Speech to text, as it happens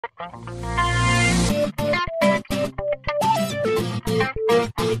Alright,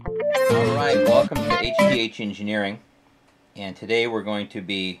 welcome to HTH Engineering, and today we're going to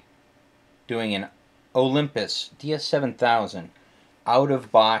be doing an Olympus DS-7000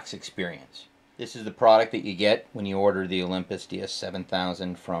 out-of-box experience. This is the product that you get when you order the Olympus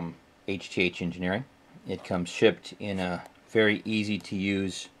DS-7000 from HTH Engineering. It comes shipped in a very easy to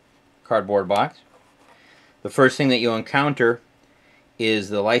use cardboard box. The first thing that you'll encounter is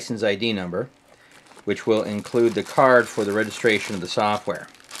the license ID number, which will include the card for the registration of the software.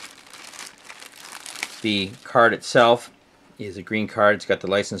 The card itself is a green card. It's got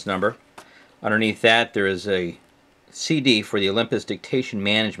the license number. Underneath that there is a CD for the Olympus Dictation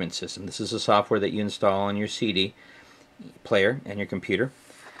Management System. This is a software that you install on your CD player and your computer.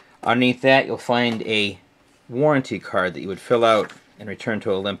 Underneath that you'll find a warranty card that you would fill out and return to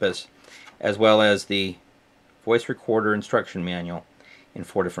Olympus, as well as the voice recorder instruction manual in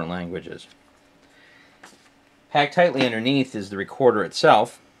 4 different languages. Packed tightly underneath is the recorder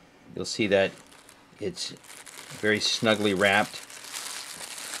itself. You'll see that it's very snugly wrapped.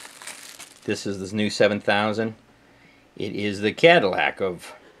 This is the new 7000. It is the Cadillac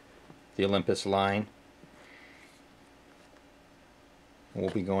of the Olympus line. We'll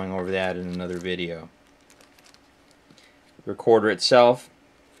be going over that in another video. The recorder itself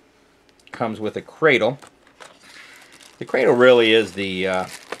comes with a cradle. The cradle really is the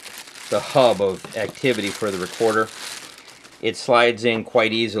hub of activity for the recorder. It slides in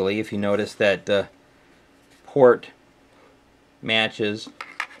quite easily. If you notice that the port matches,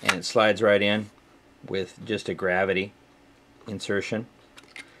 and it slides right in with just a gravity insertion.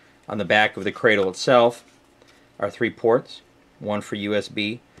 On the back of the cradle itself are 3 ports, one for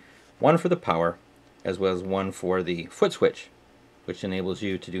USB, one for the power, as well as one for the foot switch, which enables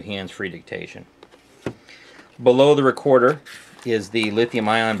you to do hands-free dictation. Below the recorder is the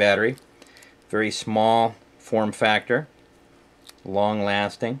lithium-ion battery. Very small form factor,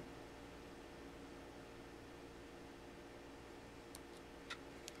 long-lasting.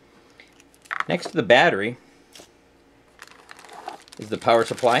 Next to the battery is the power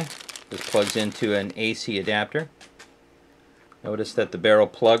supply. This plugs into an AC adapter. Notice that the barrel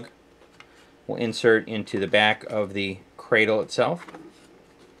plug will insert into the back of the cradle itself,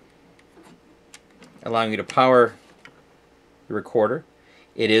 allowing you to power the recorder.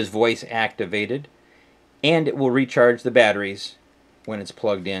 It is voice activated, and it will recharge the batteries when it's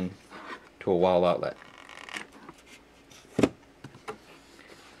plugged in to a wall outlet.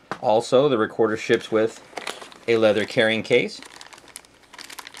 Also, the recorder ships with a leather carrying case.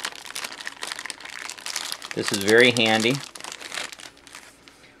 This is very handy.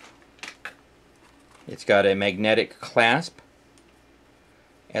 It's got a magnetic clasp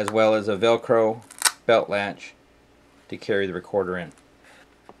as well as a Velcro belt latch to carry the recorder in.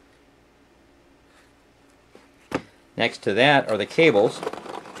 Next to that are the cables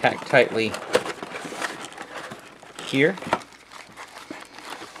packed tightly here.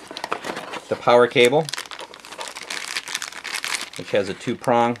 The power cable, which has a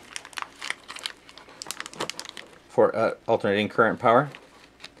 2-prong for alternating current power,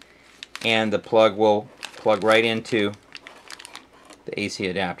 and the plug will plug right into the AC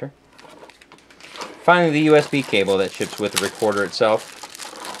adapter. Finally, the USB cable that ships with the recorder itself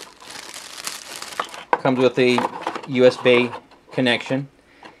comes with a USB connection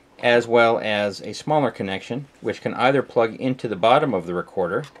as well as a smaller connection, which can either plug into the bottom of the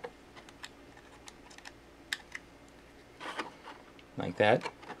recorder like that,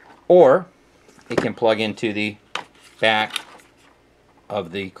 or it can plug into the back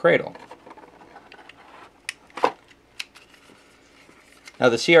of the cradle. Now,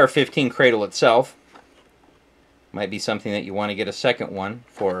 the CR15 cradle itself might be something that you want to get a second one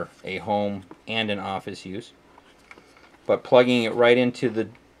for a home and an office use, but plugging it right into the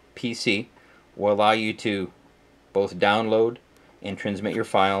PC will allow you to both download and transmit your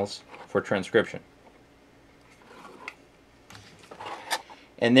files for transcription.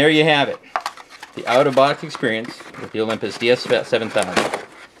 And there you have it, the out-of-box experience with the Olympus DS-7000.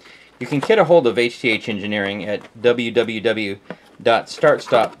 You can get a hold of HTH Engineering at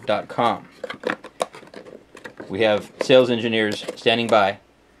www.startstop.com. We have sales engineers standing by,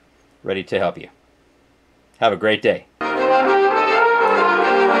 ready to help you. Have a great day.